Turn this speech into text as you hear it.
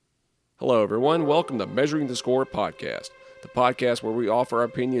Hello, everyone. Welcome to Measuring the Score podcast, the podcast where we offer our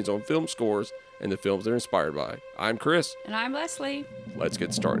opinions on film scores and the films they're inspired by. I'm Chris. And I'm Leslie. Let's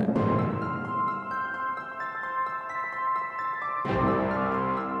get started.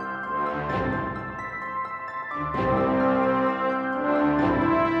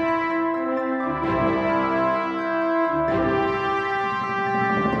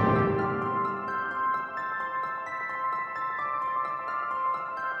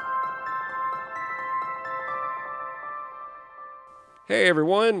 Hey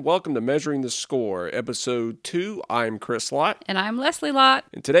everyone, welcome to Measuring the Score, episode 2. I'm Chris Lott. And I'm Leslie Lott.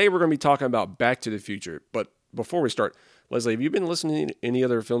 And today we're going to be talking about Back to the Future. But before we start, Leslie, have you been listening to any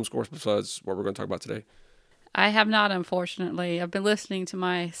other film scores besides what we're going to talk about today? I have not, unfortunately. I've been listening to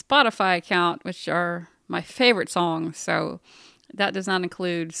my Spotify account, which are my favorite songs. So that does not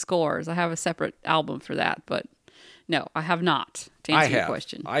include scores. I have a separate album for that. But no, I have not, to answer your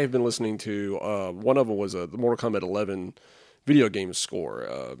question. I have been listening to, one of them was the Mortal Kombat 11 video game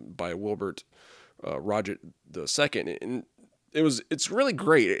score by Wilbert Roget II, and it's really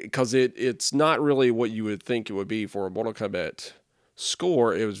great because it's not really what you would think it would be for a Mortal Kombat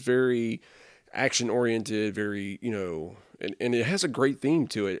score. It was very action oriented, very and it has a great theme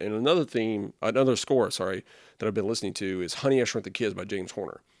to it. And another score, that I've been listening to is Honey, I Shrunk the Kids by James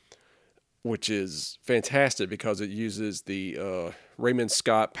Horner, which is fantastic because it uses the Raymond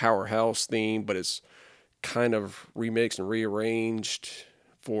Scott Powerhouse theme, but it's kind of remixed and rearranged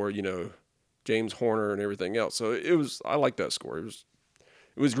for, James Horner and everything else. So I like that score. It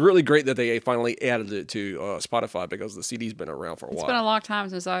was really great that they finally added it to Spotify because the CD's been around for a while. It's been a long time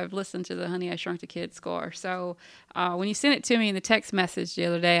since I've listened to the Honey, I Shrunk the Kids score. So when you sent it to me in the text message the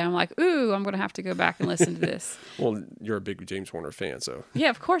other day, I'm like, ooh, I'm going to have to go back and listen to this. Well, you're a big James Horner fan, so.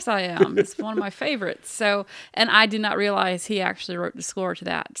 Yeah, of course I am. It's one of my favorites. So, and I did not realize he actually wrote the score to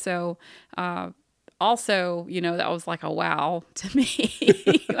that. So, also, that was like a wow to me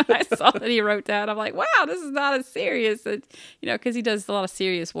when I saw that he wrote that. I'm like, wow, this is not as serious, because he does a lot of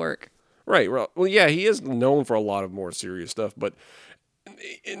serious work. Right. Well, yeah, he is known for a lot of more serious stuff, but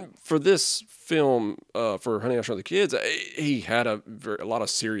for this film, for Honey, I Shrunk the Kids, he had a lot of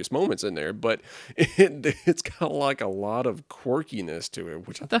serious moments in there, but it's got like a lot of quirkiness to it,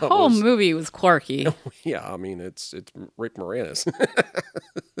 which the whole movie was quirky. Yeah, I mean, it's Rick Moranis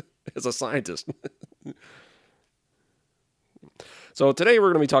as a scientist. So today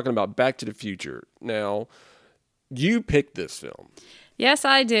we're going to be talking about Back to the Future. Now, you picked this film. Yes,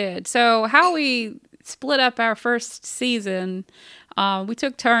 I did. So how we split up our first season, we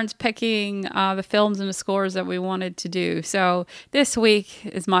took turns picking the films and the scores that we wanted to do. So this week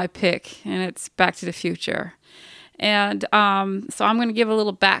is my pick, and it's Back to the Future. And so I'm going to give a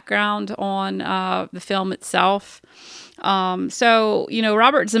little background on the film itself. So,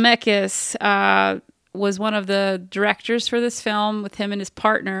 Robert Zemeckis was one of the directors for this film with him and his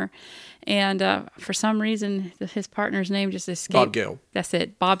partner. And for some reason, his partner's name just escaped. Bob Gale. That's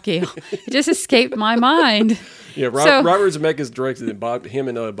it, Bob Gale. It just escaped my mind. Yeah, Robert Zemeckis directed it. Bob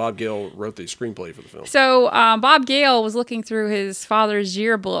Gale wrote the screenplay for the film. So Bob Gale was looking through his father's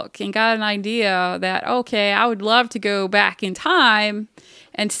yearbook and got an idea that, okay, I would love to go back in time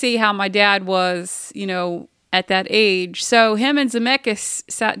and see how my dad was, at that age. So him and Zemeckis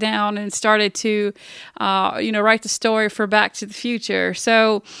sat down and started to, write the story for Back to the Future.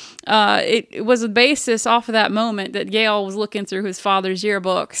 So it was a basis off of that moment that Gale was looking through his father's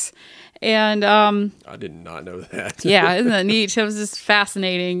yearbooks. And I did not know that. Yeah, isn't that neat? It was just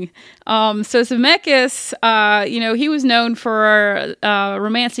fascinating. So Zemeckis, he was known for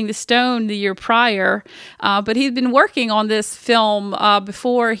Romancing the Stone the year prior, but he'd been working on this film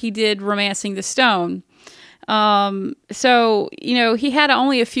before he did Romancing the Stone. So, he had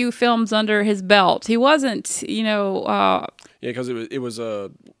only a few films under his belt. He wasn't, yeah, because it was I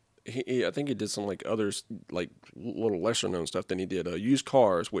think he did some others, little lesser known stuff than he did Used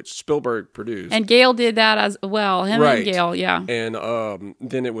Cars, which Spielberg produced. And Gale did that as well. Him right. And Gale, yeah. And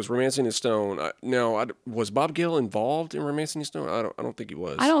then it was Romancing the Stone. Was Bob Gale involved in Romancing the Stone? I don't think he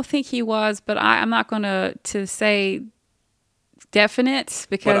was. I don't think he was, but I'm not going to say definite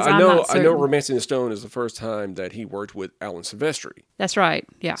because I'm not certain. I know Romancing the Stone is the first time that he worked with Alan Silvestri. That's right,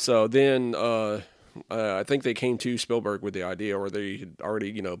 yeah. So then I think they came to Spielberg with the idea, or they had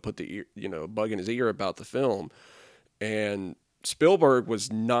already put the bug in his ear about the film, and Spielberg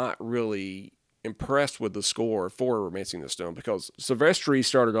was not really impressed with the score for Romancing the Stone because Silvestri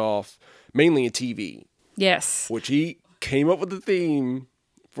started off mainly in TV. Yes. Which he came up with the theme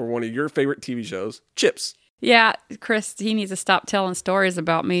for one of your favorite TV shows, Chips. Yeah, Chris, he needs to stop telling stories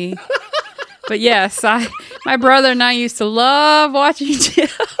about me. But yes, my brother and I used to love watching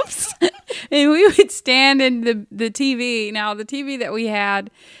Chips. And we would stand in the TV. Now, the TV that we had,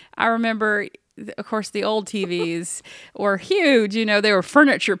 I remember, of course, the old TVs were huge. They were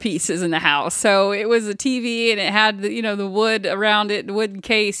furniture pieces in the house. So it was a TV and it had the wood around it, the wooden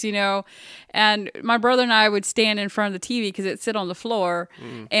case, And my brother and I would stand in front of the TV because it'd sit on the floor,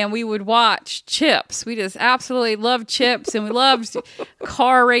 and we would watch Chips. We just absolutely loved Chips, and we loved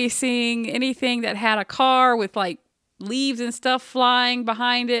car racing, anything that had a car with like leaves and stuff flying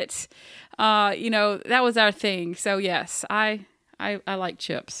behind it. That was our thing. So yes, I like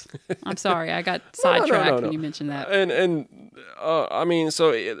Chips. I'm sorry, I got sidetracked when you mentioned that. I mean,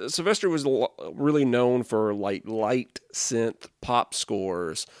 so Sylvester was really known for like light synth pop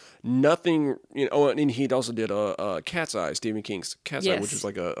scores. Nothing, and he also did a Cat's Eye, Stephen King's Cat's Eye, which is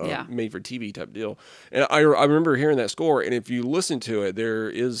like a made-for-TV type deal. And I remember hearing that score, and if you listen to it, there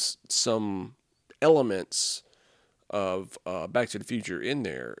is some elements of Back to the Future in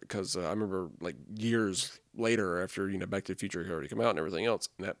there, because I remember like years later after Back to the Future had already come out and everything else,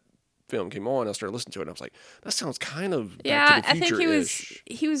 and that film came on, I started listening to it, and I was like, that sounds kind of Back to the Future-ish.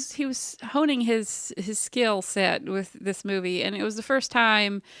 I think he was honing his skill set with this movie, and it was the first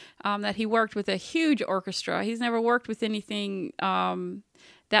time that he worked with a huge orchestra. He's never worked with anything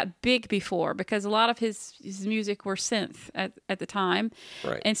that big before, because a lot of his music were synth at the time.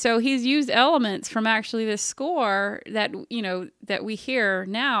 Right. And so he's used elements from actually this score that that we hear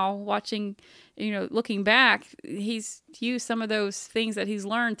now watching, looking back. He's used some of those things that he's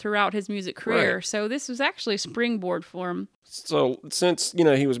learned throughout his music career. Right. So this was actually a springboard for him. So since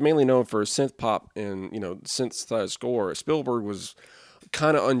he was mainly known for synth pop and synthesized score, Spielberg was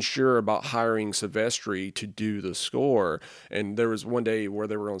kind of unsure about hiring Silvestri to do the score. And there was one day where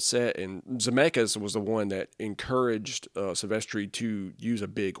they were on set, and Zemeckis was the one that encouraged Silvestri to use a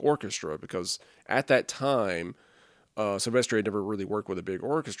big orchestra, because at that time, Silvestri had never really worked with a big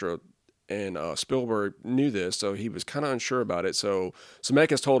orchestra, and Spielberg knew this, so he was kind of unsure about it. So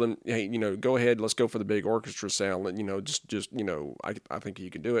Zemeckis told him, hey, go ahead, let's go for the big orchestra sound, and, just I think you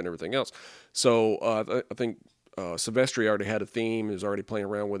can do it and everything else. So I think Silvestri already had a theme. He was already playing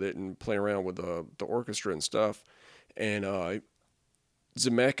around with it and playing around with the orchestra and stuff. And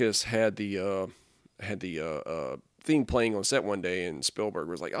Zemeckis had the theme playing on set one day, and Spielberg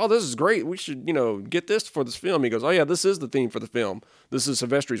was like, "Oh, this is great. We should get this for this film." He goes, "Oh yeah, this is the theme for the film. This is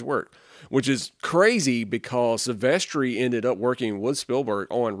Silvestri's work," which is crazy, because Silvestri ended up working with Spielberg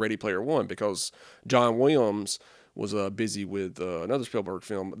on Ready Player One, because John Williams was busy with another Spielberg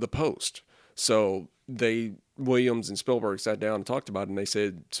film, The Post. So Williams and Spielberg sat down and talked about it, and they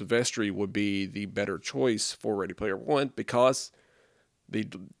said Silvestri would be the better choice for Ready Player One, because the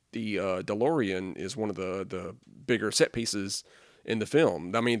DeLorean is one of the bigger set pieces in the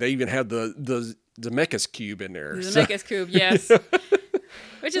film. I mean, they even had the Zemeckis cube in there. The Zemeckis cube, yes.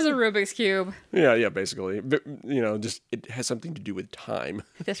 Which is a Rubik's Cube. Yeah, basically. But, just it has something to do with time.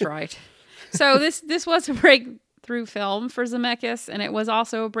 That's right. So this was a breakthrough film for Zemeckis, and it was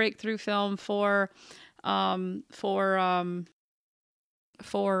also a breakthrough film for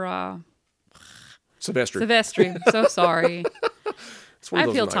Silvestri. So sorry. I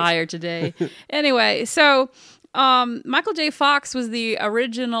feel tired today. Anyway, so Michael J. Fox was the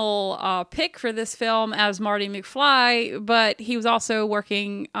original pick for this film as Marty McFly, but he was also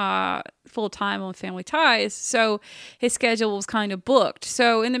working full-time on Family Ties, so his schedule was kind of booked.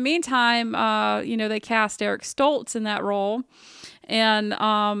 So in the meantime, they cast Eric Stoltz in that role, and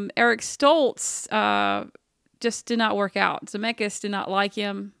Eric Stoltz just did not work out. Zemeckis did not like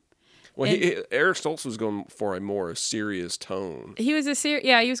him. Well, Eric Stoltz was going for a more serious tone. He was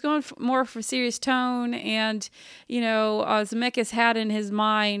he was going more for serious tone, and Zemeckis had in his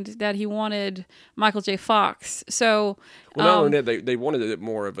mind that he wanted Michael J. Fox. So, not only that, they wanted it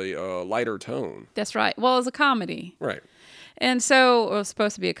more of a lighter tone. That's right. Well, it's a comedy, right? And so it was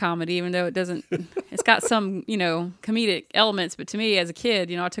supposed to be a comedy, even though it doesn't. It's got some comedic elements, but to me as a kid,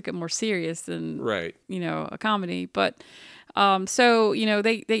 I took it more serious than a comedy. But so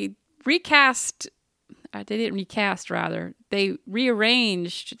they recast. They didn't recast, rather. They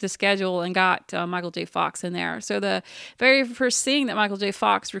rearranged the schedule and got Michael J. Fox in there. So the very first scene that Michael J.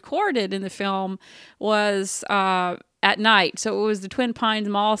 Fox recorded in the film was at night. So it was the Twin Pines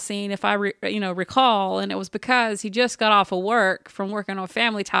Mall scene, if I recall, and it was because he just got off of work from working on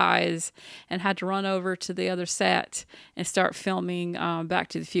Family Ties and had to run over to the other set and start filming Back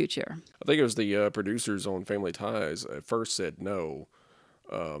to the Future. I think it was the producers on Family Ties at first said no.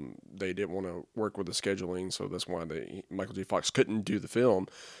 They didn't want to work with the scheduling, so that's why Michael J. Fox couldn't do the film.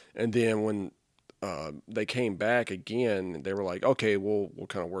 And then when they came back again, they were like, "Okay, we'll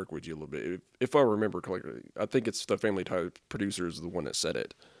kind of work with you a little bit." If I remember correctly, I think it's the Family Ties producers, the one that said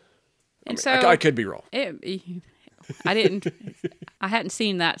it. And I could be wrong. I hadn't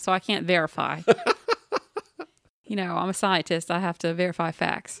seen that, so I can't verify. I'm a scientist. I have to verify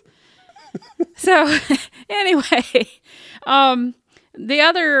facts. So anyway, the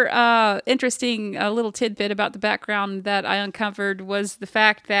other interesting little tidbit about the background that I uncovered was the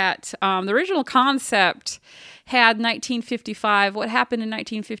fact that the original concept had 1955, what happened in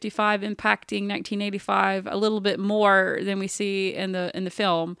 1955 impacting 1985 a little bit more than we see in the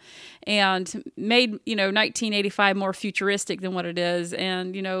film, and made 1985 more futuristic than what it is.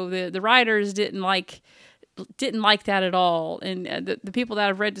 And the writers didn't like that at all, and the people that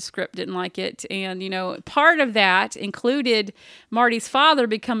have read the script didn't like it. And part of that included Marty's father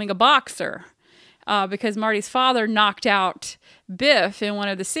becoming a boxer, because Marty's father knocked out Biff in one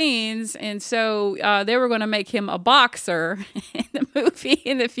of the scenes, and so they were going to make him a boxer in the movie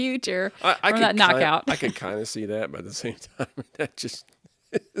in the future from that knockout. I could kind of see that, but at the same time, that just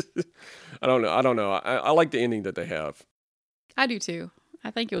I don't know. I like the ending that they have. I do too.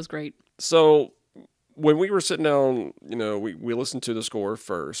 I think it was great. So when we were sitting down, we listened to the score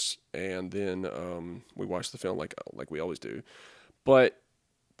first, and then we watched the film like we always do. But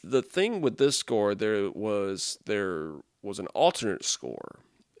the thing with this score, there was an alternate score.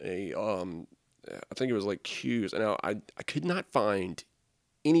 I think it was like cues. And I could not find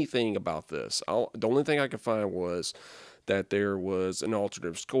anything about this. The only thing I could find was that there was an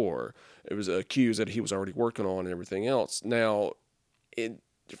alternative score. It was cues that he was already working on and everything else. Now,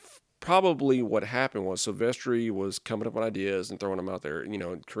 probably what happened was Silvestri was coming up with ideas and throwing them out there,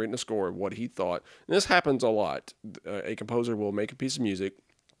 creating a score of what he thought. And this happens a lot. A composer will make a piece of music,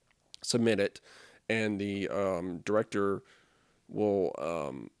 submit it, and the director will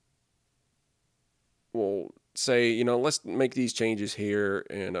say, let's make these changes here,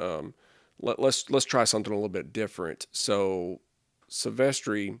 and let's try something a little bit different. So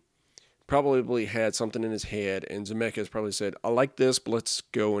Silvestri probably had something in his head, and Zemeckis probably said, I like this, but let's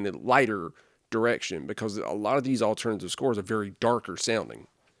go in a lighter direction, because a lot of these alternative scores are very darker sounding.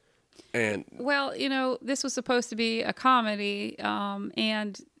 And well, this was supposed to be a comedy,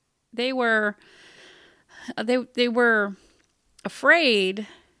 and they were afraid,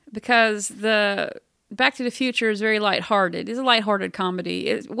 because the Back to the Future is very lighthearted. It's a lighthearted comedy.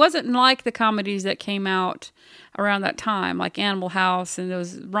 It wasn't like the comedies that came out around that time, like Animal House and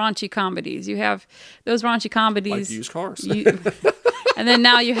those raunchy comedies. You have those raunchy comedies. Like Used Cars. And then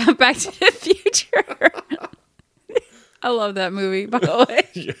now you have Back to the Future. I love that movie, by the way.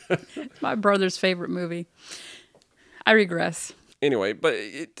 Yeah. It's my brother's favorite movie. I regress. Anyway, but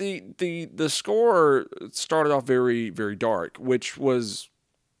the score started off very, very dark, which was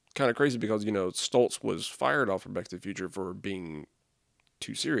kind of crazy because, Stoltz was fired off from Back to the Future for being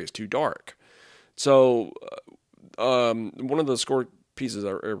too serious, too dark. So one of the score pieces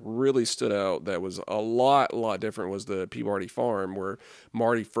that really stood out that was a lot different was the Peabody Farm, where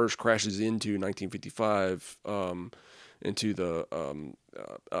Marty first crashes into 1955 into the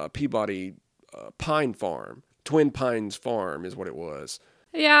Peabody Pine Farm. Twin Pines Farm is what it was.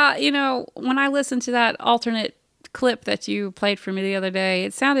 Yeah, when I listened to that alternate clip that you played for me the other day,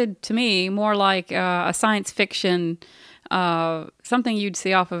 it sounded to me more like a science fiction, something you'd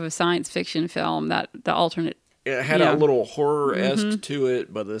see off of a science fiction film, that the alternate. It had a little horror-esque to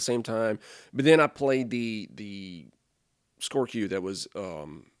it, but at the same time, but then I played the score cue that was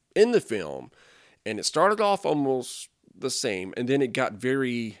in the film, and it started off almost the same, and then it got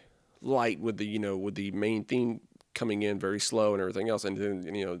very light with the main theme coming in very slow and everything else, and then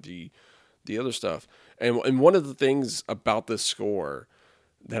the other stuff. And one of the things about this score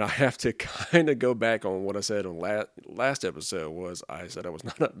that I have to kind of go back on what I said on last episode was, I said I was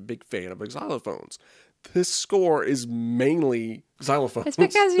not a big fan of xylophones. This score is mainly xylophones. It's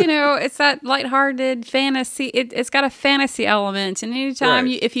because, it's that lighthearted fantasy. It's got a fantasy element. And anytime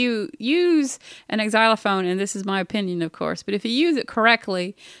if you use an xylophone, and this is my opinion, of course, but if you use it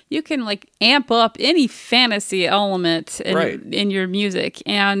correctly, you can amp up any fantasy element in your music.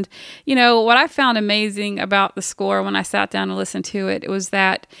 And, what I found amazing about the score when I sat down and listened to it was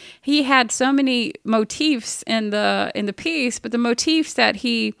that he had so many motifs in the piece, but the motifs that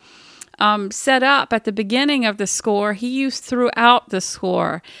he set up at the beginning of the score, he used throughout the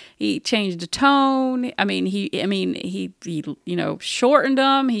score. He changed the tone. He shortened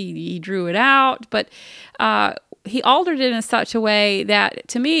them. He drew it out, but he altered it in such a way that,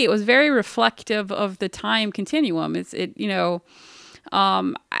 to me, it was very reflective of the time continuum. I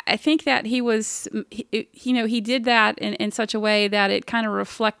think that he did that in such a way that it kind of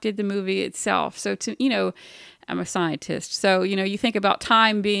reflected the movie itself. So I'm a scientist. So, you think about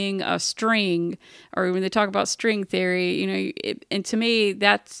time being a string, or when they talk about string theory, and to me,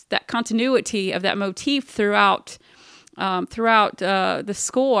 that's that continuity of that motif throughout the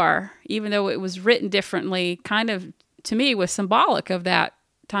score, even though it was written differently, kind of, to me, was symbolic of that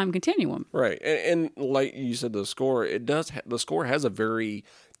time continuum. Right. And like you said, the score, the score has a very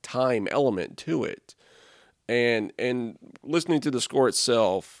time element to it. And listening to the score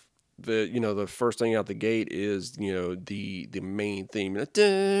itself, the first thing out the gate is the main theme, and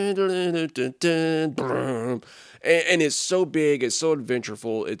it's so big, it's so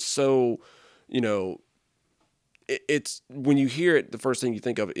adventureful, it's so it's when you hear it, the first thing you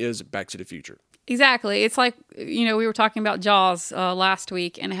think of is Back to the Future. Exactly. It's like, we were talking about Jaws last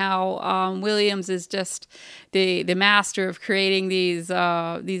week, and how Williams is just the master of creating these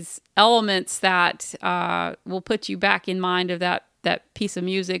elements that will put you back in mind of that piece of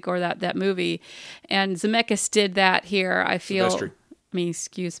music or that movie. And Zemeckis did that here, I feel. Silvestri.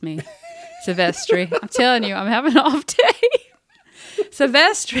 Excuse me. Silvestri. I'm telling you, I'm having an off day.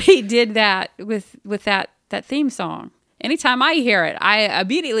 Silvestri did that with that theme song. Anytime I hear it, I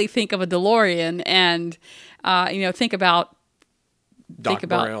immediately think of a DeLorean and, think about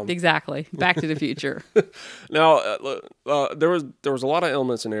Brown. Exactly, Back to the Future. Now, there was a lot of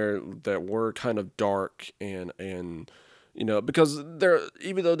elements in there that were kind of dark and because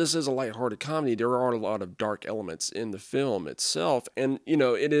even though this is a lighthearted comedy, there are a lot of dark elements in the film itself, and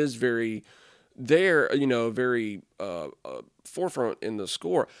it is very very forefront in the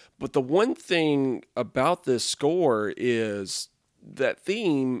score. But the one thing about this score is that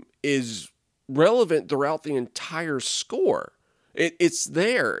theme is relevant throughout the entire score. It's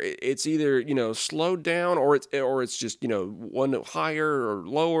there. It's either slowed down or it's just one note higher or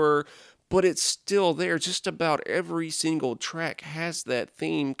lower, but it's still there. Just about every single track has that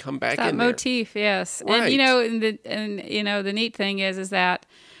theme come back in there. That motif, yes. Right. And the neat thing is that.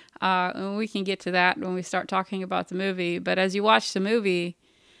 And we can get to that when we start talking about the movie. But as you watch the movie,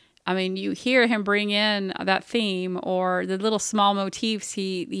 I mean, you hear him bring in that theme or the little small motifs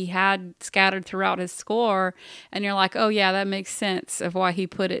he had scattered throughout his score, and you're like, oh yeah, that makes sense of why he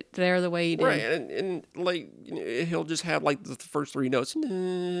put it there the way he did. Right, and like he'll just have like the first three notes,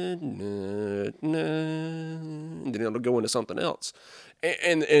 and then it'll go into something else.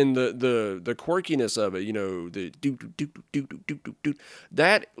 And the quirkiness of it, the do do do do do do do,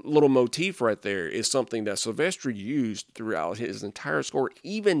 that little motif right there is something that Silvestri used throughout his entire score,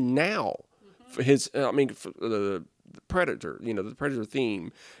 even now. For his, for the Predator, the Predator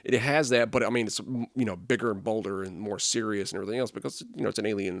theme, it has that, but I mean, it's bigger and bolder and more serious and everything else because it's an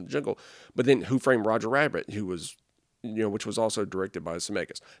alien in the jungle. But then Who Framed Roger Rabbit, who was which was also directed by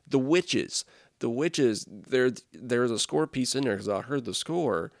Zemeckis. The Witches, there's a score piece in there because I heard the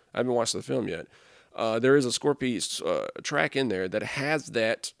score. I haven't watched the film yet. There is a score piece, track in there that has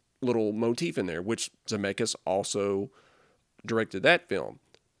that little motif in there, which Zemeckis also directed that film.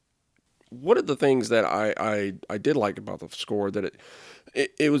 One of the things that I did like about the score that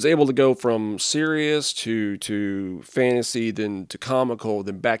it was able to go from serious to fantasy, then to comical,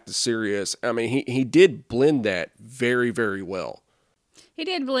 then back to serious. I mean, he did blend that very, very well. He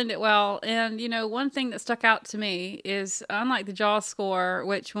did blend it well. And, one thing that stuck out to me is, unlike the Jaws score,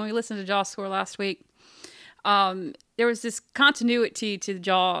 which when we listened to Jaws score last week, there was this continuity to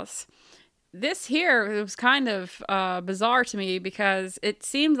Jaws. This here, it was kind of bizarre to me because it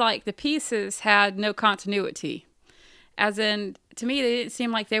seemed like the pieces had no continuity. As in, to me, they didn't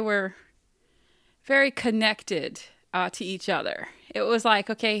seem like they were very connected to each other. It was like,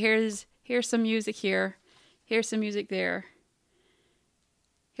 okay, here's some music here. Here's some music there.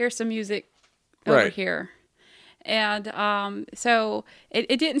 Here's some music over here. And so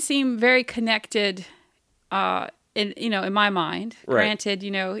it didn't seem very connected in my mind. Right. Granted,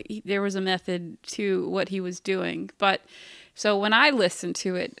 there was a method to what he was doing. But so when I listened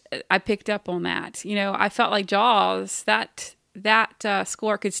to it, I picked up on that. I felt like Jaws, that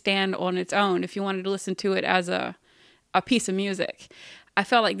score could stand on its own if you wanted to listen to it as a piece of music. I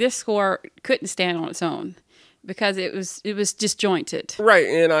felt like this score couldn't stand on its own because it was disjointed. Right,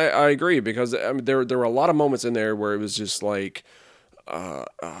 and I agree because there were a lot of moments in there where it was just like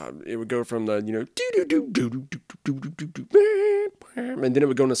it would go from the and then it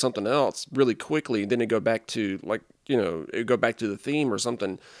would go into something else really quickly, and then it'd go back to it'd go back to the theme or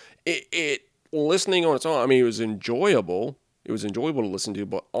something. It listening on its own, I mean, it was enjoyable. It was enjoyable to listen to,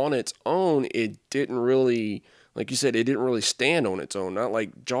 but on its own, it didn't really, like you said, it didn't really stand on its own. Not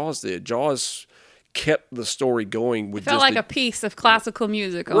like Jaws did. Jaws kept the story going with it felt like a piece of classical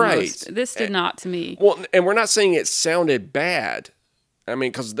music almost. Right. This did not to me. Well, and we're not saying it sounded bad. I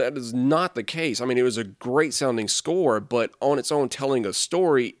mean, because that is not the case. I mean, it was a great sounding score, but on its own, telling a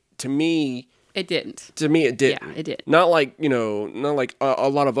story, to me, It didn't. it didn't. Yeah, it did. Not like, not like a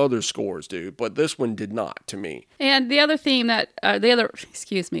lot of other scores do, but this one did not to me. And the other theme that, the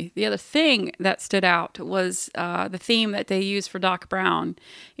other thing that stood out was the theme that they used for Doc Brown.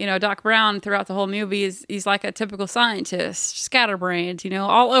 Doc Brown throughout the whole movie he's like a typical scientist, scatterbrained,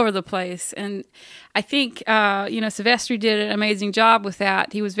 all over the place. And I think, Silvestri did an amazing job with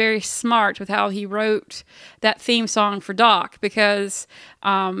that. He was very smart with how he wrote that theme song for Doc because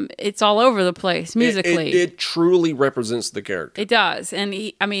it's all over the place musically. It truly represents the character. It does. And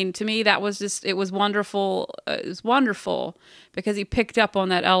to me, that was it was wonderful. It was wonderful because he picked up on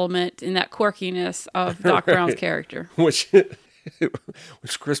that element and that quirkiness of Doc Brown's character. Which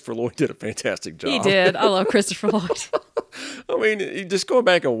Christopher Lloyd did a fantastic job. He did. I love Christopher Lloyd. I mean, just going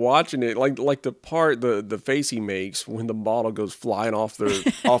back and watching it, like the part, the face he makes when the bottle goes flying off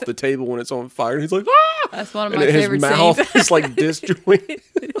the table when it's on fire, and he's like, ah! That's one of my favorite scenes. His mouth is like disjointed.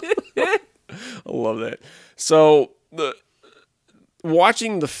 I love that. So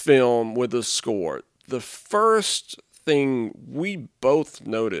watching the film with the score, the first thing we both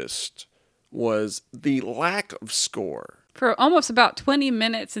noticed was the lack of score. For almost about 20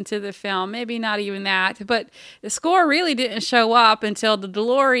 minutes into the film, maybe not even that, but the score really didn't show up until the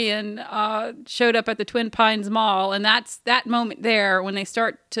DeLorean showed up at the Twin Pines Mall, and that's that moment there when they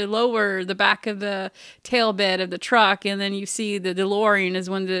start to lower the back of the tail bed of the truck, and then you see the DeLorean is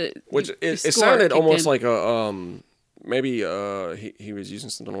when it sounded almost like a maybe he was using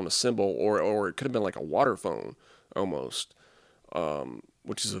something on a cymbal, or it could have been like a water phone almost,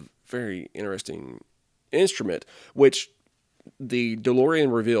 which is a very interesting instrument, which the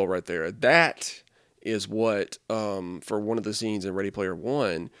DeLorean reveal right there, that is what, for one of the scenes in Ready Player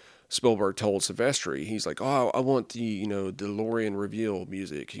One, Spielberg told Silvestri. He's like, oh, I want the, DeLorean reveal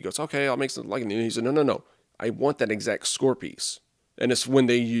music. He goes, okay, I'll make something like it. And he said, no, I want that exact score piece. And it's when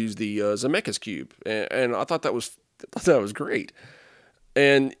they use the Zemeckis cube. And I thought that was great.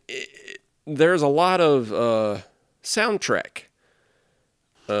 And there's a lot of soundtrack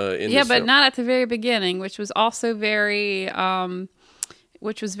in this but film. not at the very beginning, which was also very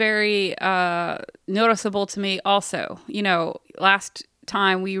noticeable to me also. Last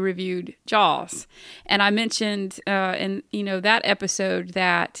time we reviewed Jaws, and I mentioned in that episode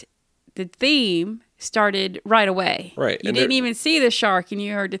that the theme started right away. Right. You didn't even see the shark and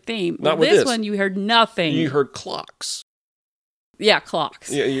you heard the theme. Not with this one, you heard nothing. You heard clocks. Yeah,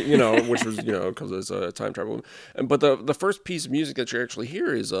 clocks. Yeah, which was, because it's a time travel. But the first piece of music that you actually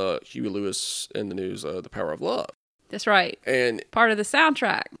hear is Huey Lewis and the News, The Power of Love. That's right. And part of the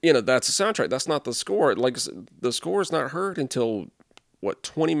soundtrack. That's the soundtrack. That's not the score. Like, the score is not heard until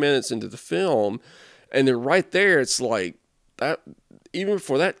 20 minutes into the film, and then right there, it's like that. Even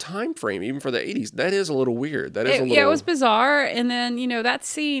for that time frame, even for the 80s, that is a little weird. It was bizarre. And then, that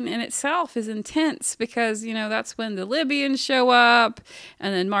scene in itself is intense because, that's when the Libyans show up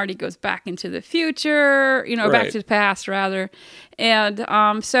and then Marty goes back into the future, right. Back to the past rather. And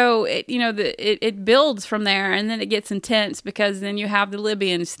so it builds from there and then it gets intense because then you have the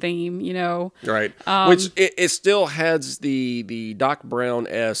Libyans theme, Right. Which it still has the Doc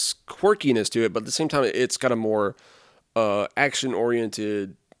Brown-esque quirkiness to it, but at the same time, it's got a more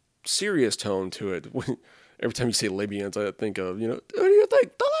action-oriented, serious tone to it. Every time you say Libyans, I think of, who do you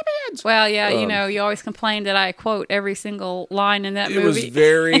think? The Libyans! Well, yeah, you always complain that I quote every single line in that movie. It was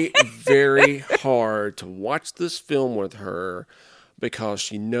very, very hard to watch this film with her because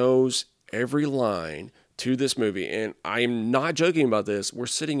she knows every line to this movie. And I'm not joking about this. We're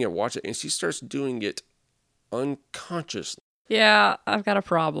sitting here watching it, and she starts doing it unconsciously. Yeah, I've got a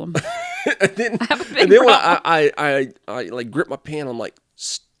problem. and then when I like grip my pen, I'm like,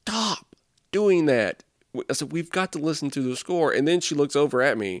 stop doing that. I said, we've got to listen to the score. And then she looks over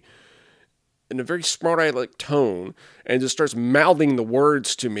at me in a very smart-aleck tone and just starts mouthing the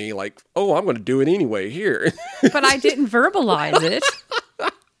words to me like, oh, I'm going to do it anyway here. But I didn't verbalize it.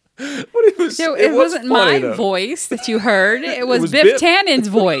 But it wasn't my voice that you heard. It was Biff Tannen's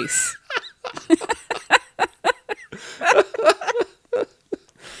voice.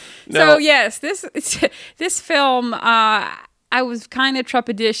 So yes, this film I was kind of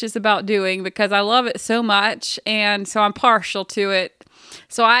trepidatious about doing because I love it so much, and so I'm partial to it.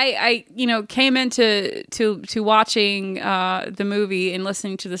 So I came into watching the movie and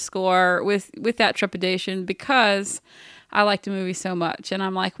listening to the score with that trepidation because I like the movie so much, and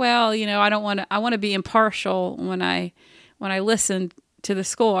I'm like, well, I want to be impartial when I listen to the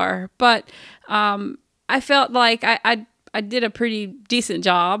score, but I felt like I did a pretty decent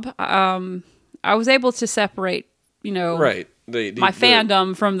job. I was able to separate, right. my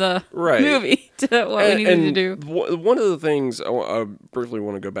fandom from the right. movie to what we needed to do. One of the things I briefly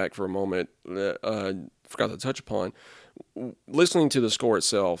want to go back for a moment that I forgot to touch upon, listening to the score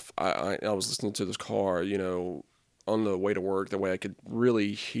itself, I was listening to this car, on the way to work, that way I could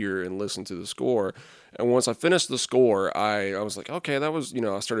really hear and listen to the score. And once I finished the score, I was like, okay, that was,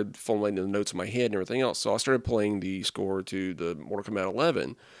 I started formulating the notes in my head and everything else. So I started playing the score to the Mortal Kombat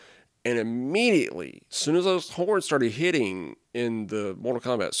 11. And immediately, as soon as those horns started hitting in the Mortal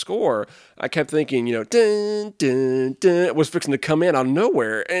Kombat score, I kept thinking, dun, dun, dun, it was fixing to come in out of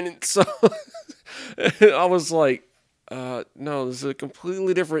nowhere. And so I was like, no, this is a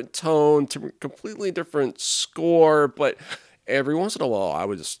completely different tone, completely different score. But every once in a while, I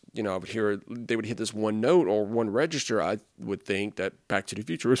would just, I would hear they would hit this one note or one register. I would think that Back to the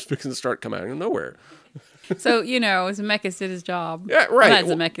Future was fixing to start coming out of nowhere. So, Zemeckis did his job. Yeah, right.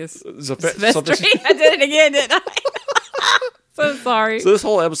 Well, not Zemeckis. Silvestri. I did it again, didn't I? So sorry. So this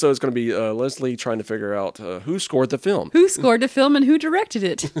whole episode is going to be Leslie trying to figure out who scored the film. Who scored the film and who directed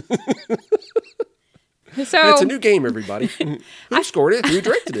it. So it's a new game, everybody. Who scored it? Who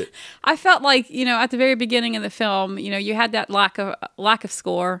directed it? I felt like, at the very beginning of the film, you had that lack of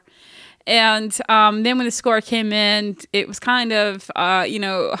score. And then when the score came in, it was kind of,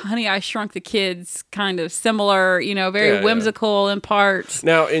 Honey, I Shrunk the Kids, kind of similar, very whimsical in parts.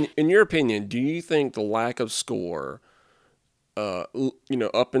 Now, in your opinion, do you think the lack of score,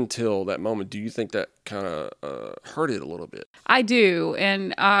 up until that moment, do you think that kind of hurt it a little bit? I do.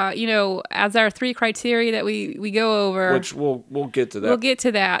 And, as our 3 criteria that we go over. Which we'll get to that. We'll get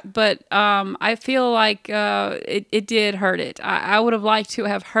to that. But I feel like it did hurt it. I would have liked to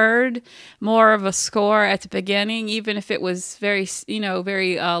have heard more of a score at the beginning, even if it was very,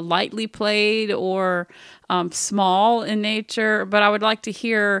 very lightly played or small in nature. But I would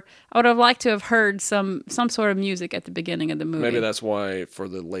have liked to have heard some sort of music at the beginning of the movie. Maybe that's why for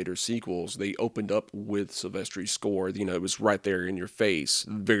the later sequels, they opened up with Silvestri's score. It was right there in your face,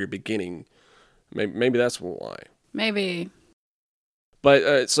 the very beginning. Maybe that's why. Maybe.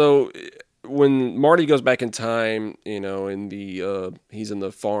 But so when Marty goes back in time, in the he's in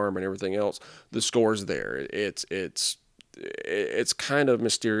the farm and everything else, the score's there. It's kind of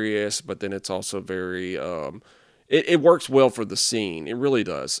mysterious, but then it's also very it works well for the scene. It really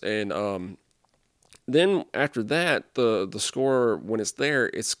does. And then after that, the score, when it's there,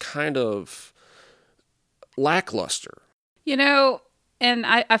 it's kind of lackluster. And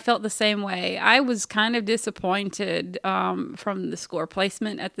I felt the same way. I was kind of disappointed from the score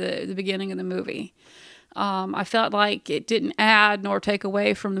placement at the beginning of the movie. I felt like it didn't add nor take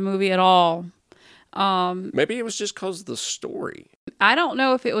away from the movie at all. Maybe it was just because of the story. I don't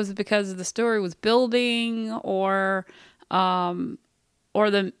know if it was because the story was building or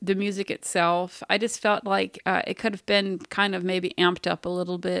the music itself. I just felt like it could have been kind of maybe amped up a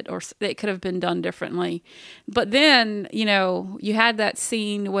little bit, or it could have been done differently. But then, you had that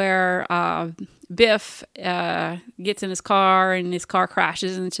scene where Biff gets in his car and his car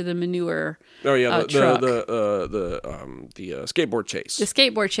crashes into the manure. Oh yeah, truck. The skateboard chase. The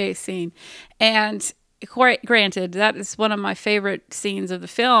skateboard chase scene, and granted, that is one of my favorite scenes of the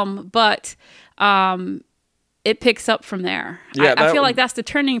film, but it picks up from there. Yeah, I feel like that's the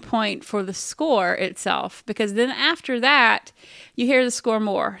turning point for the score itself, because then after that, you hear the score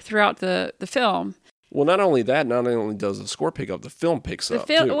more throughout the film. Well, not only does the score pick up, the film picks up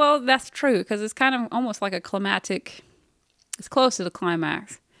too. Well, that's true, because it's kind of almost like a climatic. It's close to the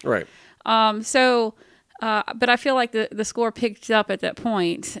climax. Right. But I feel like the score picked up at that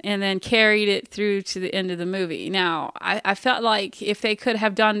point and then carried it through to the end of the movie. Now, I felt like if they could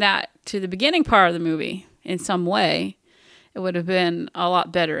have done that to the beginning part of the movie in some way, it would have been a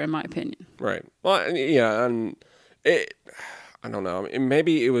lot better, in my opinion. Right. Well, yeah, and I don't know.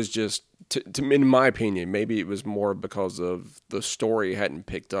 Maybe it was just, in my opinion, maybe it was more because of the story hadn't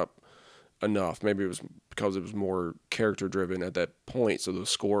picked up enough. Maybe it was because it was more character driven at that point, so the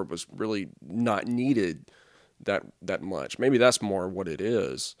score was really not needed that much. Maybe that's more what it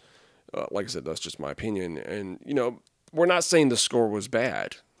is. Like I said, that's just my opinion. And we're not saying the score was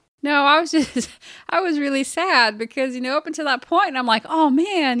bad. No, I was really sad because, up until that point, I'm like, oh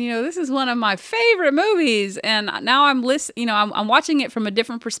man, this is one of my favorite movies. And now I'm I'm watching it from a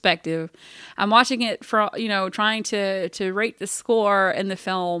different perspective. I'm watching it from, trying to rate the score in the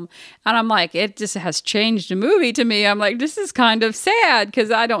film. And I'm like, it just has changed the movie to me. I'm like, this is kind of sad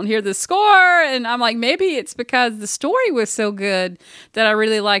because I don't hear the score. And I'm like, maybe it's because the story was so good that I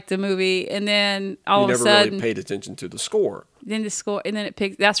really liked the movie. And then all of a sudden, you never really paid attention to the score. Then the score, and then it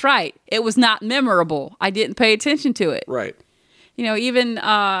picked. That's right. It was not memorable. I didn't pay attention to it. Right. even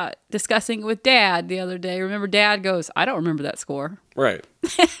discussing it with Dad the other day. Remember, Dad goes, I don't remember that score. Right.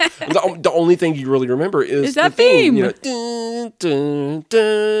 The only thing you really remember is that the theme. theme. Dun, dun,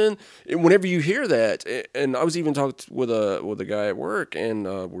 dun. And whenever you hear that, and I was even talking with a guy at work, and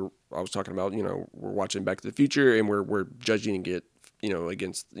I was talking about, we're watching Back to the Future, and we're judging it,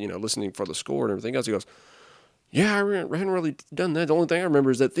 against, listening for the score and everything else. He goes, yeah, I hadn't really done that. The only thing I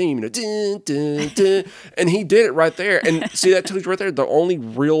remember is that theme, dun, dun, dun. And he did it right there. And see, that tells you right there, the only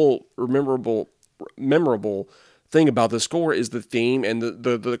real memorable thing about the score is the theme and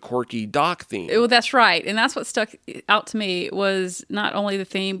the quirky Doc theme. Well, that's right. And that's what stuck out to me was not only the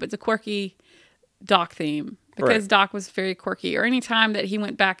theme, but the quirky Doc theme. Because Doc was very quirky. Or any time that he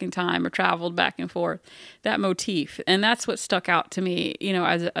went back in time or traveled back and forth, that motif. And that's what stuck out to me,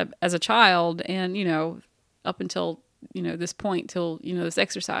 as a child and, up until, this point, till, this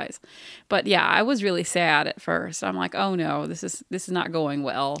exercise. But yeah, I was really sad at first. I'm like, oh no, this is not going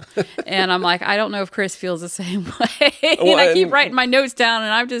well. And I'm like, I don't know if Chris feels the same way. And I keep writing my notes down,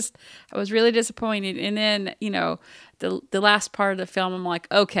 and I was really disappointed. And then, the last part of the film, I'm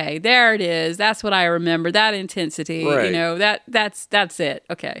like, okay, there it is. That's what I remember. That intensity, right. That's it.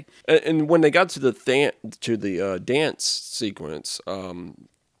 Okay. And when they got to the dance sequence, George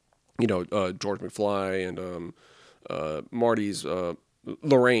McFly and Marty's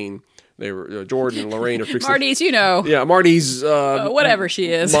Lorraine. They were George and Lorraine are fixing Marty's, Yeah, Marty's whatever she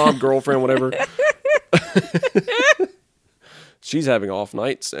is, mom, girlfriend, whatever. She's having off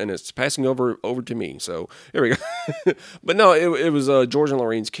nights, and it's passing over to me. So here we go. But no, it was George and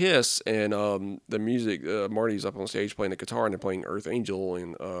Lorraine's kiss, and the music. Marty's up on stage playing the guitar, and they're playing Earth Angel,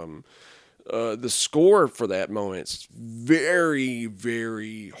 and the score for that moment's very,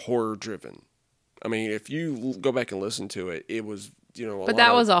 very horror driven. I mean, if you go back and listen to it, it was, But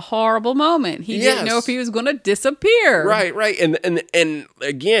that was a horrible moment. He didn't know if he was going to disappear. Right. And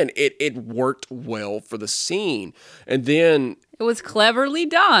again, it worked well for the scene. And then it was cleverly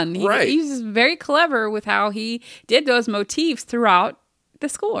done. He was very clever with how he did those motifs throughout the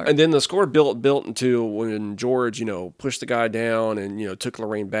score. And then the score built into when George, pushed the guy down and, took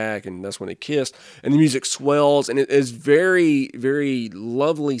Lorraine back, and that's when they kissed. And the music swells, and it is very, very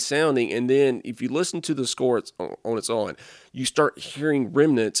lovely sounding. And then if you listen to the score on its own, you start hearing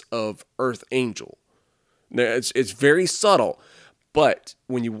remnants of Earth Angel. Now, it's very subtle. But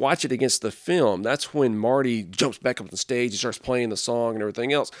when you watch it against the film, that's when Marty jumps back up on stage and starts playing the song and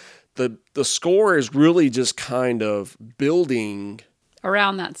everything else. The score is really just kind of building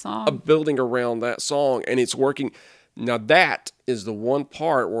around that song. And it's working. Now that is the one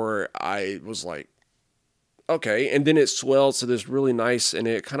part where I was like, okay. And then it swells to this really nice, and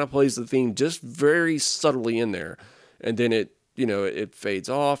it kind of plays the theme just very subtly in there. And then it fades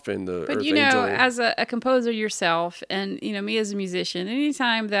off, and the But Earth Angel. as a composer yourself, and me as a musician,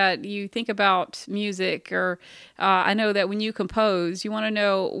 anytime that you think about music, or I know that when you compose, you want to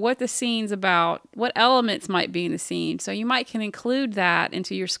know what the scene's about, what elements might be in the scene, so you can include that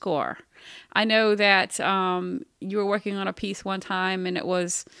into your score. I know that you were working on a piece one time, and it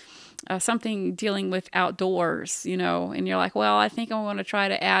was something dealing with outdoors, and you're like, well, I think I want to try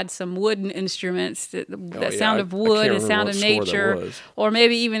to add some wooden instruments, that sound of wood, the sound of nature, or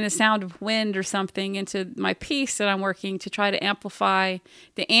maybe even the sound of wind or something into my piece that I'm working to try to amplify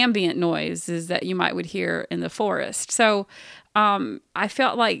the ambient noises that you would hear in the forest. So I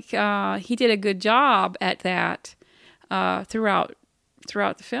felt like he did a good job at that throughout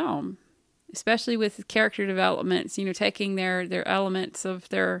the film, especially with character developments, taking their elements of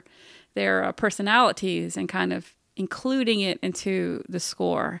their personalities and kind of including it into the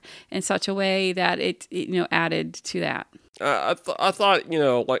score in such a way that it added to that. I thought,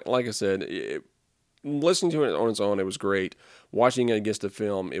 like I said, listening to it on its own, it was great. Watching it against the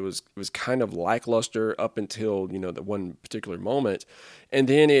film, it was kind of lackluster up until, the one particular moment. And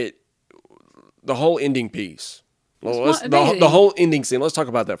then the whole ending piece. The whole ending scene. Let's talk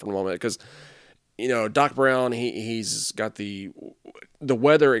about that for a moment, because Doc Brown, he's got the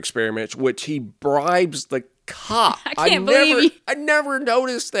weather experiment, which he bribes the cop. I never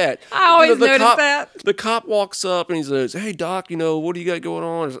noticed that. I always noticed that. The cop walks up and he says, "Hey Doc, what do you got going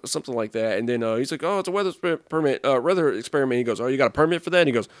on?" Or something like that. And then he's like, "Oh, it's a weather experiment." He goes, "Oh, you got a permit for that?" And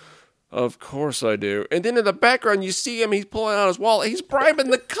he goes, "Of course I do." And then in the background, you see him. He's pulling out his wallet. He's bribing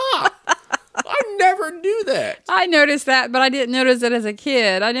the cop. I never knew that. I noticed that, but I didn't notice it as a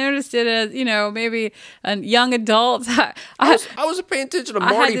kid. I noticed it as, maybe a young adult. I was paying attention to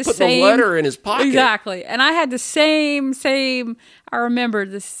Marty putting the letter in his pocket. Exactly. And I had the same, I remember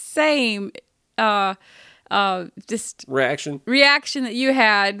the same just reaction that you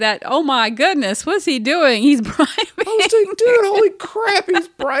had that, oh my goodness, what's he doing? He's bribing. I was like, dude, holy crap, he's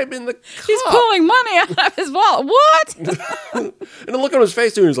bribing the cop. He's pulling money out of his wallet. What? And the look on his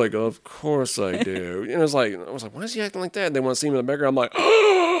face, too, he's like, of course I do. And I was like, why is he acting like that? And then when I see him in the background, I'm like,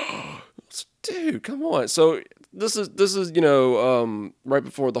 oh, dude, come on. So this is right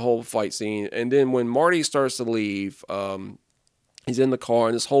before the whole fight scene. And then when Marty starts to leave, he's in the car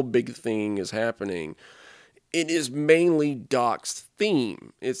and this whole big thing is happening. It is mainly Doc's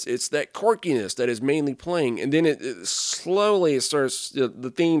theme. It's that quirkiness that is mainly playing, and then it slowly starts.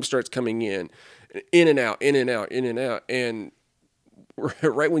 The theme starts coming in and out, in and out, in and out. And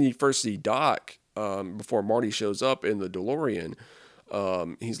right when you first see Doc, before Marty shows up in the DeLorean,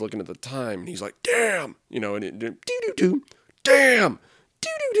 he's looking at the time and he's like, "Damn," and it do do do, damn, do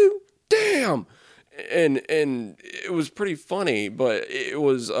do do, damn, and it was pretty funny, but it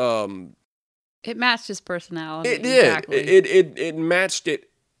was. It matched his personality. It did. Exactly. It matched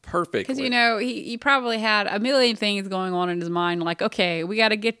it perfectly. Because, he probably had a million things going on in his mind. Like, okay, we got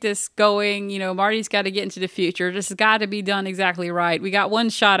to get this going. Marty's got to get into the future. This has got to be done exactly right. We got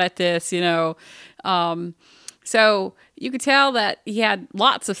one shot at this, So you could tell that he had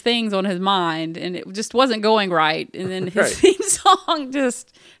lots of things on his mind and it just wasn't going right. And then his theme song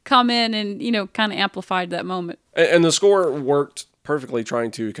just come in and, kind of amplified that moment. And the score worked perfectly trying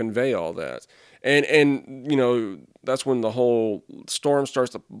to convey all that. And that's when the whole storm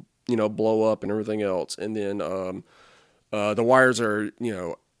starts to, blow up and everything else. And then the wires are,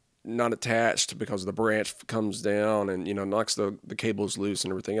 not attached because the branch comes down and, knocks the cables loose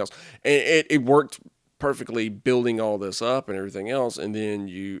and everything else. And it worked perfectly building all this up and everything else. And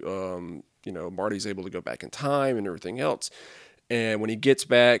then Marty's able to go back in time and everything else. And when he gets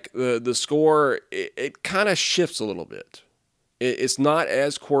back, the score, it kind of shifts a little bit. It's not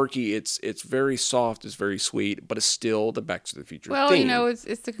as quirky. It's very soft. It's very sweet, but it's still the Back to the Future theme.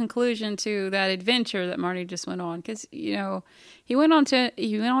 It's the conclusion to that adventure that Marty just went on because he went on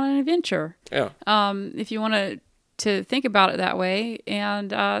an adventure. Yeah. If you want to think about it that way,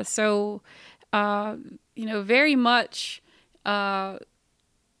 and very much.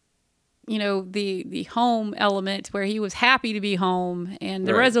 The home element where he was happy to be home and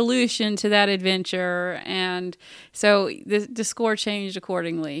the resolution to that adventure. And so the score changed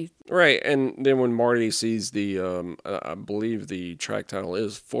accordingly. Right. And then when Marty sees I believe the track title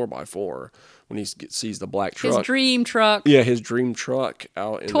is 4x4, when he sees the black truck. His dream truck. Yeah, his dream truck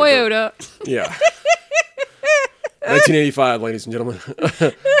out in Toyota. Yeah. 1985, ladies and gentlemen.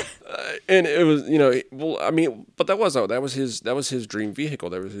 And it was, but that was his dream vehicle.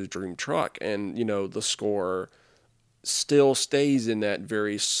 That was his dream truck. And, the score still stays in that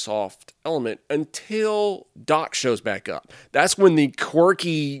very soft element until Doc shows back up. That's when the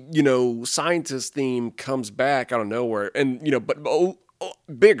quirky, scientist theme comes back out of nowhere. And, but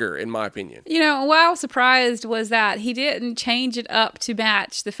bigger, in my opinion. What I was surprised was that he didn't change it up to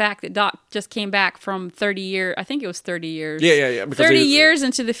match the fact that Doc just came back from 30 years. I think it was 30 years. Yeah. 30 years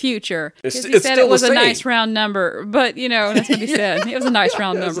into the future. Because he said it was a nice round number. But, that's what he said. It was a nice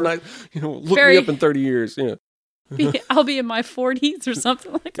round number. Look me up in 30 years. Yeah. I'll be in my 40s or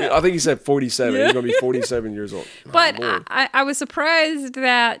something like that. Yeah, I think he said 47. Yeah. He's going to be 47 years old. But I was surprised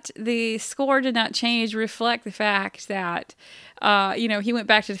that the score did not change, reflect the fact that he went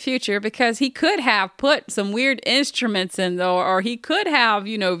back to the future, because he could have put some weird instruments in, though, or he could have,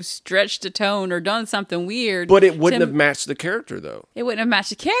 stretched the tone or done something weird. But it wouldn't have matched the character, though. It wouldn't have matched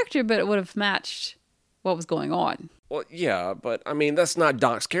the character, but it would have matched what was going on. Well, yeah, but that's not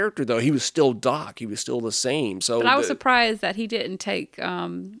Doc's character, though. He was still Doc. He was still the same. So, but I was surprised that he didn't take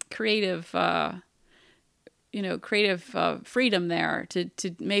creative freedom there to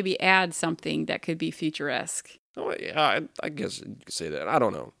maybe add something that could be futuresque. Oh, yeah, I guess you could say that. I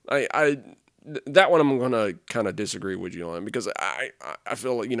don't know. That one I'm going to kind of disagree with you on, because I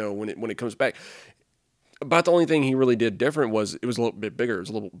feel like, when it comes back, about the only thing he really did different was it was a little bit bigger. It was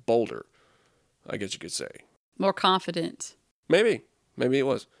a little bolder, I guess you could say. More confident. Maybe it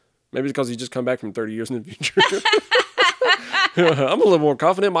was. Maybe it's because he just come back from 30 years in the future. I'm a little more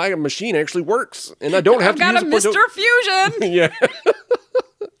confident my machine actually works, and I don't have to use a Mr. Fusion. Yeah.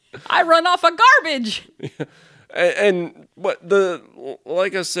 I run off of garbage. Yeah. And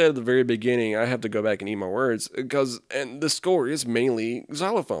like I said at the very beginning, I have to go back and eat my words, and the score is mainly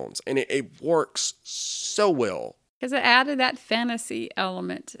xylophones, and it works so well. Because it added that fantasy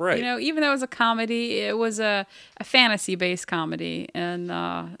element. Right. Even though it was a comedy, it was a fantasy-based comedy, and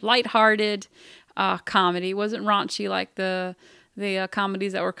lighthearted comedy. It wasn't raunchy like the the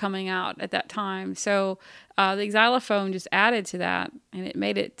comedies that were coming out at that time. So the xylophone just added to that, and it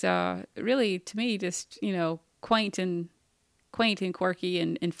made it really, to me, just quaint and quirky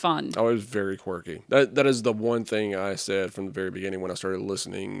and fun. Oh, it was very quirky. That is the one thing I said from the very beginning when I started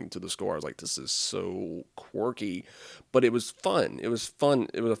listening to the score. I was like, this is so quirky, but it was fun. It was fun.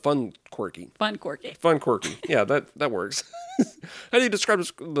 It was a fun quirky. Fun quirky. Fun quirky. Yeah, that works. How do you describe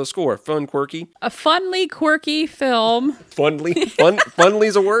the score? Fun quirky? A funly quirky film.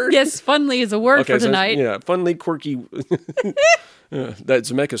 Funly's a word? Yes, funly is a word for tonight. Yeah, funly quirky.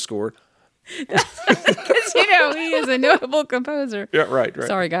 That's Zemeckis score. Because he is a notable composer. Yeah, right.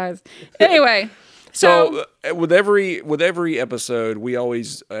 Sorry, guys. Anyway, so with every episode, we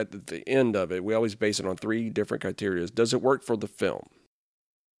always at the end of it, we always base it on 3 different criteria. Does it work for the film?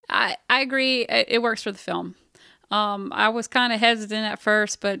 I agree. It works for the film. I was kind of hesitant at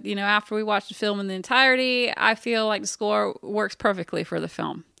first, but after we watched the film in the entirety, I feel like the score works perfectly for the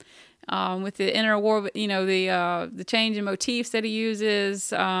film. With the inner war, the change in motifs that he uses,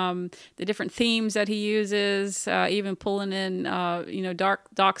 the different themes that he uses, even pulling in,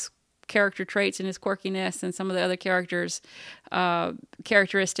 Doc's character traits and his quirkiness and some of the other characters'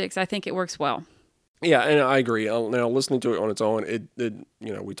 characteristics. I think it works well. Yeah, and I agree. Now, listening to it on its own, it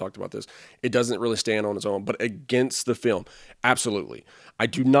we talked about this. It doesn't really stand on its own, but against the film, absolutely. I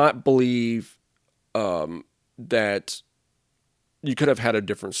do not believe that you could have had a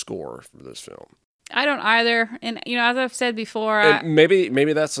different score for this film. I don't either. And, as I've said before...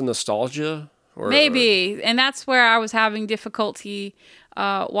 maybe that's a nostalgia. And that's where I was having difficulty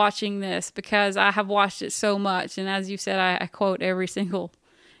watching this, because I have watched it so much. And as you said, I quote every single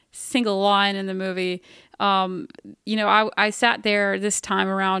line in the movie. I sat there this time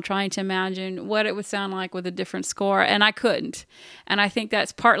around trying to imagine what it would sound like with a different score, and I couldn't. And I think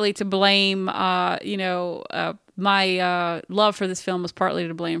that's partly to blame, my love for this film was partly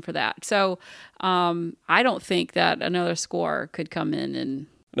to blame for that. So I don't think that another score could come in and...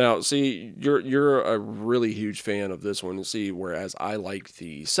 Now, see, you're a really huge fan of this one, see, whereas I liked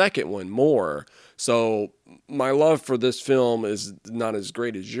the second one more. So my love for this film is not as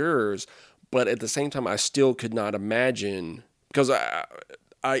great as yours, but at the same time, I still could not imagine, because I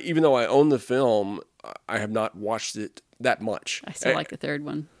even though I own the film, I have not watched it that much. I still like the third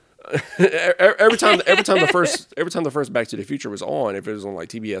one. every time the first Back to the Future was on, if it was on like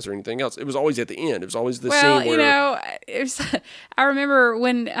TBS or anything else, it was always at the end. It was always the scene where... I remember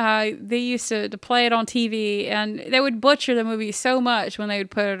when they used to play it on TV, and they would butcher the movie so much when they would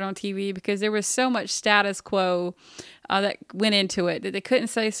put it on TV, because there was so much status quo that went into it, that they couldn't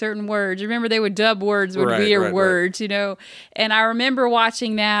say certain words. Remember, they would dub words with weird words, And I remember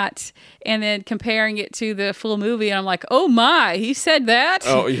watching that and then comparing it to the full movie, and I'm like, oh my, he said that?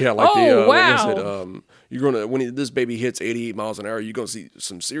 Oh yeah, like wow. You're gonna, when this baby hits 88 miles an hour, you're gonna see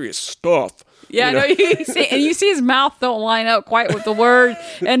some serious stuff. Yeah, no, you see his mouth don't line up quite with the word,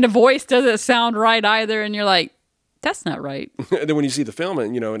 and the voice doesn't sound right either, and you're like, that's not right. And then when you see the film,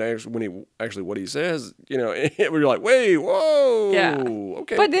 and and actually what he says, we're like, wait, whoa, yeah,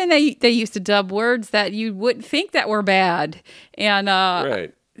 okay. But then they used to dub words that you wouldn't think that were bad, and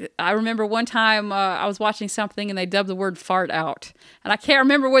right. I remember one time I was watching something and they dubbed the word fart out, and I can't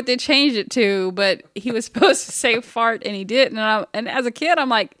remember what they changed it to, but he was supposed to say fart and he didn't. And as a kid, I'm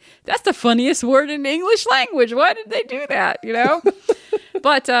like, that's the funniest word in the English language. Why did they do that?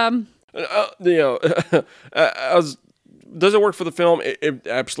 But does it work for the film? It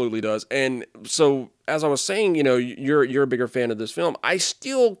absolutely does. And so, as I was saying, you're a bigger fan of this film. I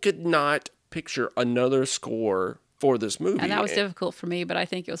still could not picture another score for this movie. And that was difficult for me, but I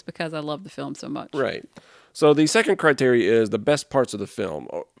think it was because I love the film so much. Right. So the second criteria is the best parts of the film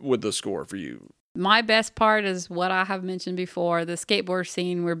with the score for you. My best part is what I have mentioned before, the skateboard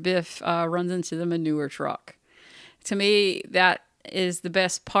scene where Biff runs into the manure truck. To me, that is the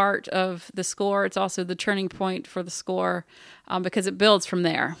best part of the score. It's also the turning point for the score because it builds from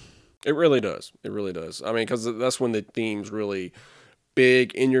there. It really does. It really does. I mean, because that's when the theme's really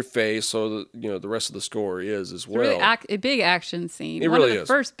big in your face, so the rest of the score is as well. Really a big action scene. It One really of the is.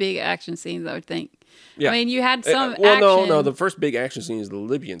 first big action scenes, I would think. Yeah. I mean, you had some action. No. The first big action scene is the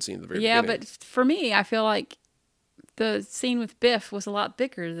Libyan scene at the very beginning. Yeah, but for me, I feel like the scene with Biff was a lot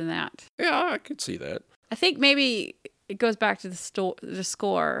bigger than that. Yeah, I could see that. I think maybe it goes back to the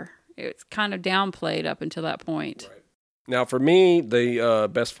score. It's kind of downplayed up until that point. Right. Now, for me, the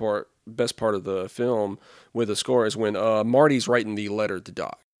best part of the film with the score is when Marty's writing the letter to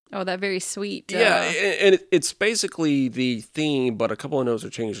Doc. Oh, that very sweet. Yeah, and it's basically the theme, but a couple of notes are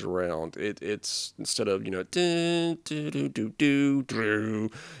changed around. It's instead of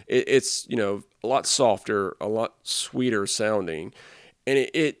it's a lot softer, a lot sweeter sounding, and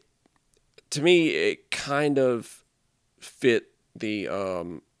it to me it kind of fit the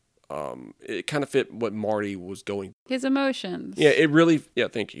it kind of fit what Marty was going. His emotions. Yeah, it really. Yeah,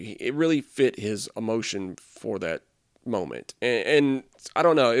 thank you. It really fit his emotion for that moment, and I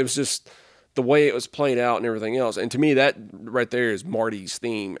don't know. It was just the way it was played out and everything else. And to me, that right there is Marty's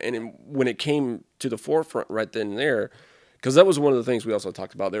theme. And when it came to the forefront right then and there, because that was one of the things we also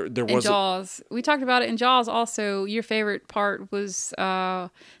talked about. There was Jaws. We talked about it in Jaws. Also, your favorite part was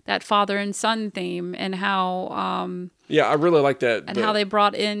that father and son theme, and how yeah, I really like that, and how they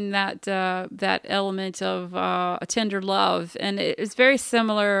brought in that that element of a tender love, and it's very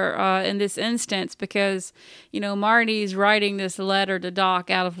similar in this instance because Marty's writing this letter to Doc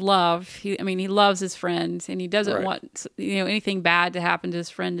out of love. He loves his friend, and he doesn't want anything bad to happen to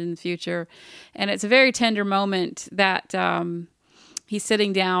his friend in the future, and it's a very tender moment that he's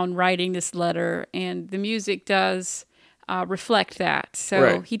sitting down writing this letter, and the music does reflect that.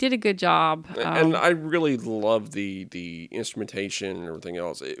 So he did a good job. And I really love the instrumentation and everything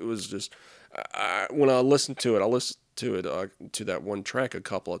else. It was just, when I listened to it, to that one track a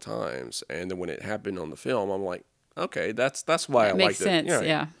couple of times. And then when it happened on the film, I'm like, okay, that's why I liked it. Makes sense,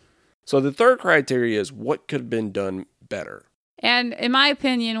 yeah. So the third criteria is what could have been done better. And in my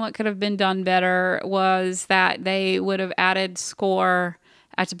opinion, what could have been done better was that they would have added score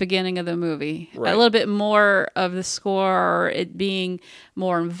at the beginning of the movie. Right. A little bit more of the score, or it being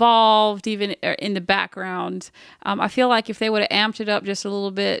more involved, even in the background. I feel like if they would have amped it up just a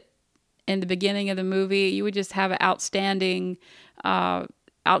little bit in the beginning of the movie, you would just have an outstanding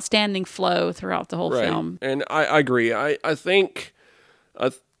flow throughout the whole film. And I agree. I think,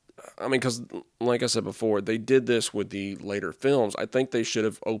 because like I said before, they did this with the later films. I think they should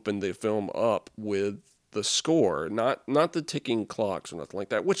have opened the film up with the score, not the ticking clocks or nothing like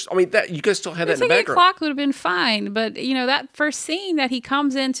that. Which, that you guys still had that in the background. The clock would have been fine, but that first scene that he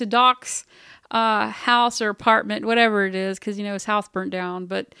comes into Doc's house or apartment, whatever it is, because his house burnt down.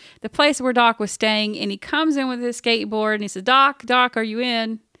 But the place where Doc was staying, and he comes in with his skateboard, and he says, "Doc, are you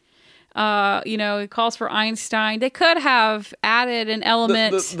in?" He calls for Einstein. They could have added an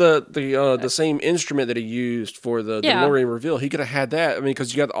element. The same instrument that he used for the DeLorean reveal, he could have had that.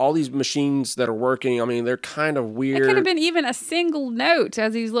 Because you got all these machines that are working. They're kind of weird. It could have been even a single note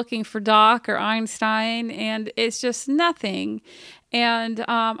as he's looking for Doc or Einstein, and it's just nothing. And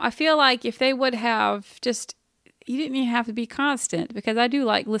I feel like if they would have just, you didn't even have to be constant, because I do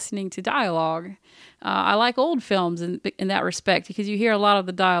like listening to dialogue. I like old films in that respect because you hear a lot of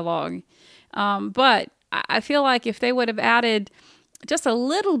the dialogue. But I feel like if they would have added just a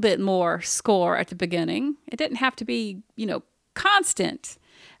little bit more score at the beginning, it didn't have to be, constant.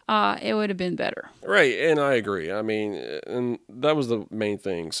 It would have been better. Right, and I agree. And that was the main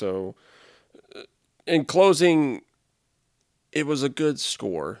thing. So, in closing, it was a good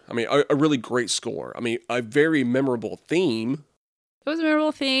score. A really great score. A very memorable theme. It was a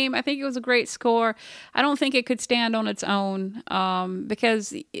memorable theme. I think it was a great score. I don't think it could stand on its own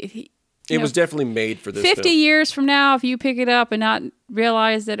because it was definitely made for this 50 film. years from now, if you pick it up and not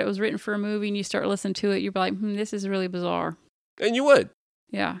realize that it was written for a movie and you start listening to it, you're like, this is really bizarre. And you would.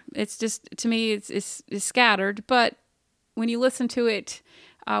 Yeah. It's just, to me, it's scattered. But when you listen to it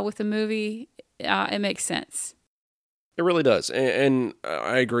with the movie, it makes sense. It really does. And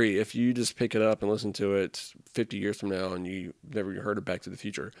I agree. If you just pick it up and listen to it 50 years from now and you never heard of Back to the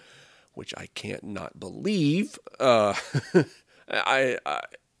Future, which I can't not believe, I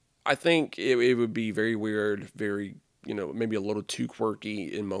think it would be very weird, very, maybe a little too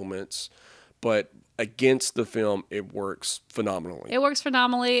quirky in moments. But against the film, it works phenomenally. It works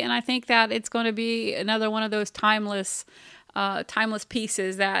phenomenally. And I think that it's going to be another one of those timeless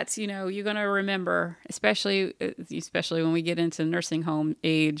pieces that you're going to remember, especially when we get into nursing home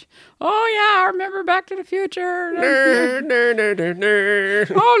age. Oh yeah, I remember Back to the Future.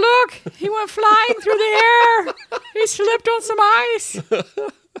 Oh look, he went flying through the air. He slipped on some ice.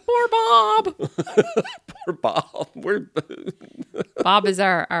 Poor Bob. Poor Bob. Bob is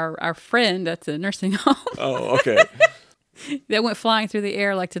our friend at the nursing home. Oh, okay. That went flying through the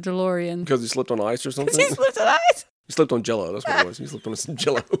air like the DeLorean. Because he slipped on ice or something? Because he slipped on ice. He slipped on Jell-O. That's what it was. He slipped on some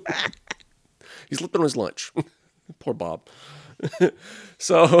Jell-O. He slipped on his lunch. Poor Bob.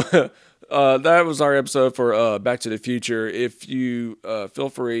 So that was our episode for Back to the Future. If you feel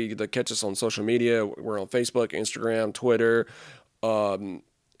free to catch us on social media, we're on Facebook, Instagram, Twitter. You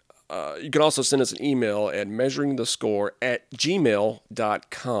can also send us an email at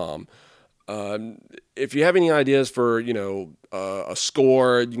measuringthescore@gmail.com. If you have any ideas for, a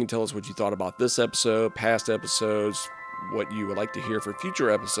score, you can tell us what you thought about this episode, past episodes, what you would like to hear for future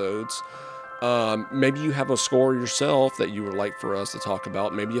episodes. Maybe you have a score yourself that you would like for us to talk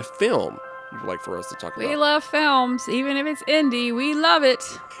about. Maybe a film you would like for us to talk We about. love films, even if it's indie. We love it.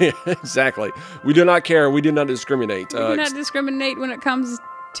 Exactly. We do not care. We do not discriminate. We do not discriminate when it comes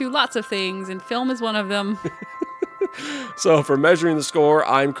to lots of things, and film is one of them. So for Measuring the Score,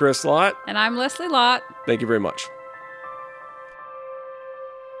 I'm Chris Lott. And I'm Leslie Lott. Thank you very much.